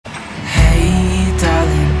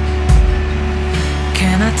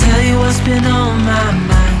what's been on my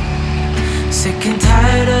mind. Sick and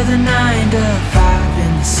tired of the 9 to 5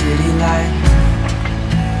 in the city light.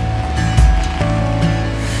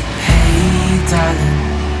 Hey darling,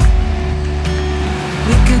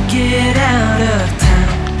 we could get out of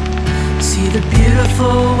town, see the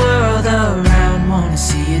beautiful world around, wanna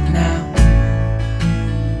see it now.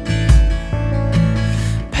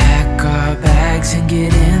 Pack our bags and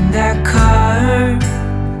get in that car,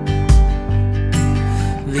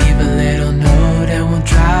 leave a little note and we'll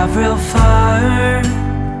drive real far.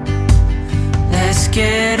 Let's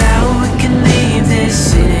get out, we can leave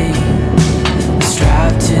this city. Let's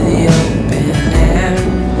drive to the open air.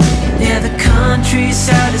 Yeah, the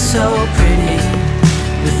countryside is so pretty,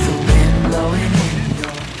 with the wind blowing in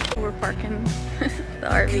your... We're parking the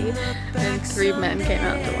RV and 3 men came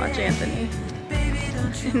out to watch Anthony.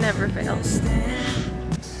 It never fails.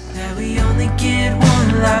 That we only get one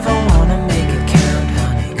life, I wanna make it count,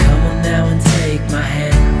 honey. Come on now and take my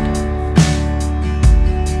hand.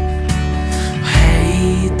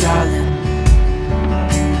 Hey darling,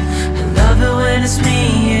 I love it when it's me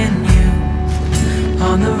and you,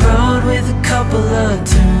 on the road with a couple of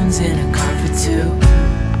tunes in a car for 2.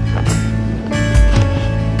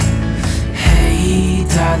 Hey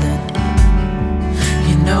darling,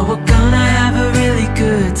 you know we're gonna have a really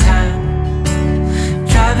good time,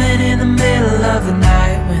 driving in the middle of the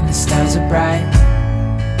night when the stars are bright.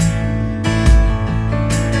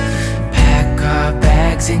 Pack our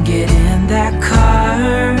bags and get in that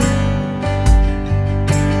car,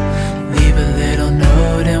 leave a little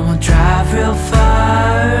note and we'll drive real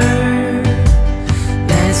far.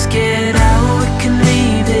 Let's get out, we can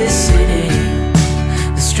leave this city.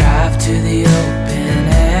 Let's drive to the open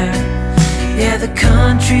air. Yeah, the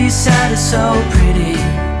countryside is so pretty,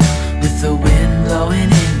 with the wind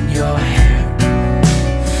blowing in your hair.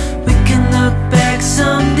 We can look back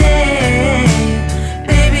someday,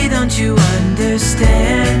 baby, don't you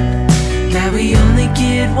understand that we only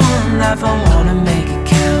get one life, I wanna make it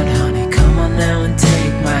count, honey. Come on now and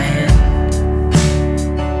take my hand.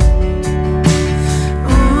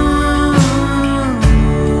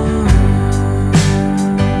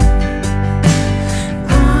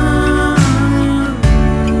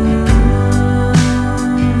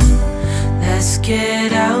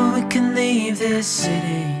 Get out, we can leave this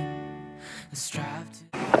city. Let's drive to...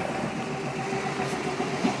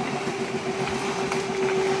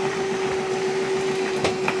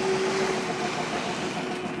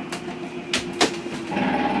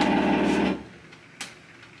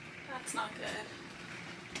 That's not good.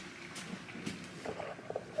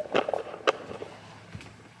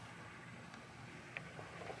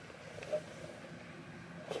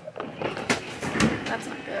 That's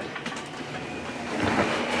not good.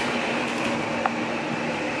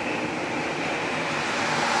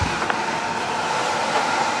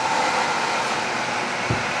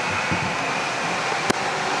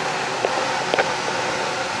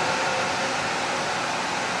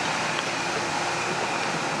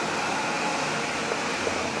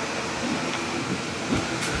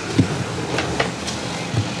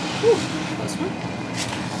 Close one.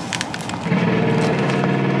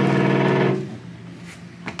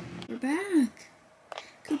 We're back.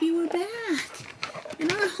 Kobe, we're back.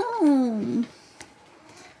 In our home.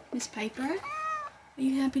 Miss Piper, are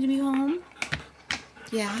you happy to be home?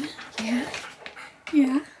 Yeah? Yeah?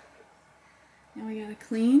 Yeah? Now we gotta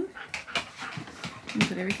clean and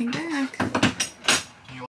put everything back.